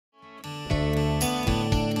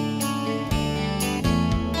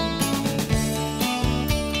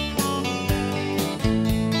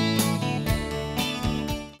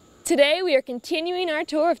Today we are continuing our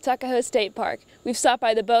tour of Tuckahoe State Park. We've stopped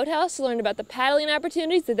by the boathouse to learn about the paddling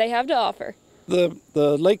opportunities that they have to offer. The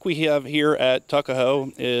lake we have here at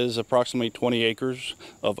Tuckahoe is approximately 20 acres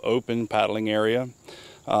of open paddling area.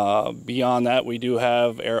 Beyond that, we do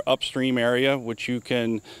have our upstream area, which you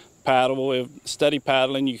can paddle. If steady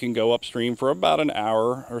paddling, you can go upstream for about an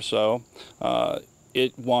hour or so.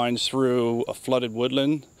 It winds through a flooded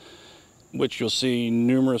woodland, which you'll see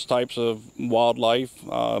numerous types of wildlife,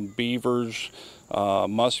 beavers,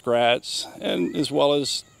 muskrats, and as well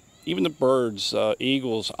as even the birds,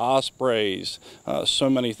 eagles, ospreys, so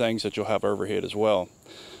many things that you'll have overhead as well.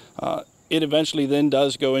 It eventually then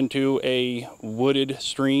does go into a wooded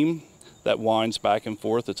stream that winds back and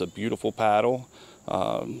forth. It's a beautiful paddle.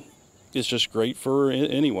 It's just great for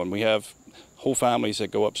anyone. We have whole families that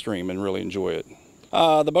go upstream and really enjoy it.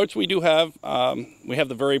 The boats we do have, we have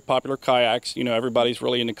the very popular kayaks. You know, everybody's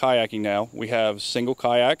really into kayaking now. We have single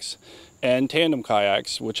kayaks and tandem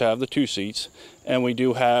kayaks, which have the 2 seats. And we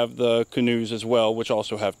do have the canoes as well, which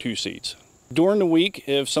also have 2 seats. During the week,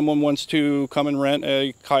 if someone wants to come and rent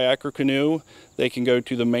a kayak or canoe, they can go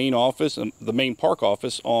to the main office, the main park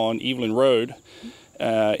office on Evelyn Road,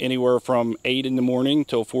 anywhere from 8 in the morning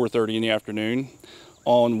till 4:30 in the afternoon.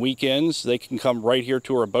 On weekends, they can come right here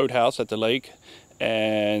to our boathouse at the lake,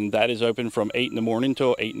 and that is open from 8 in the morning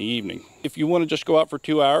till 8 in the evening. If you want to just go out for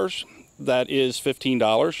 2 hours, that is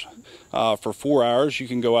 $15. For 4 hours, you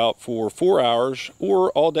can go out for 4 hours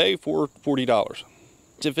or all day for $40.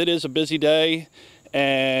 If it is a busy day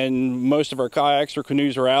and most of our kayaks or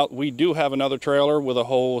canoes are out, we do have another trailer with a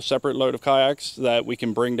whole separate load of kayaks that we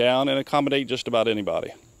can bring down and accommodate just about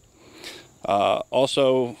anybody.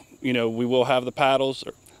 Also, you know, we will have the paddles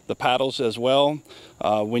as well.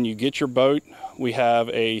 When you get your boat, we have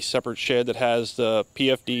a separate shed that has the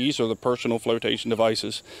PFDs, or the personal flotation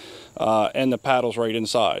devices, and the paddles right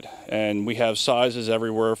inside. And we have sizes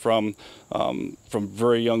everywhere from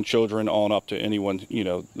very young children on up to anyone, you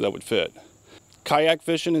know, that would fit. Kayak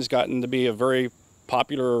fishing has gotten to be a very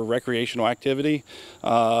popular recreational activity.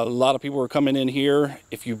 A lot of people are coming in here.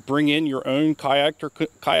 If you bring in your own kayak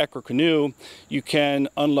or canoe, you can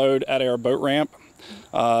unload at our boat ramp.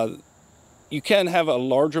 You can have a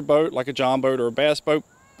larger boat like a john boat or a bass boat,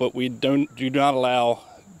 but we do not allow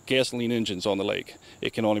gasoline engines on the lake.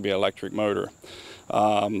 It can only be an electric motor.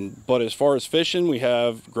 But as far as fishing, we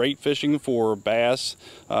have great fishing for bass,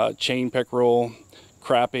 chain pickerel,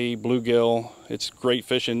 crappie, bluegill. It's great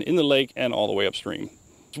fishing in the lake and all the way upstream.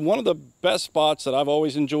 It's one of the best spots that I've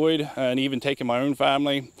always enjoyed, and even taking my own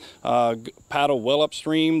family. Paddle well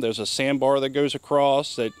upstream. There's a sandbar that goes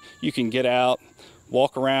across that you can get out,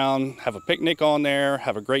 walk around, have a picnic on there,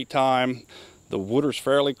 have a great time. The water's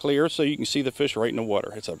fairly clear, so you can see the fish right in the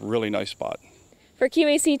water. It's a really nice spot. For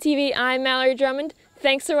QACTV, I'm Mallory Drummond.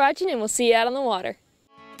 Thanks for watching, and we'll see you out on the water.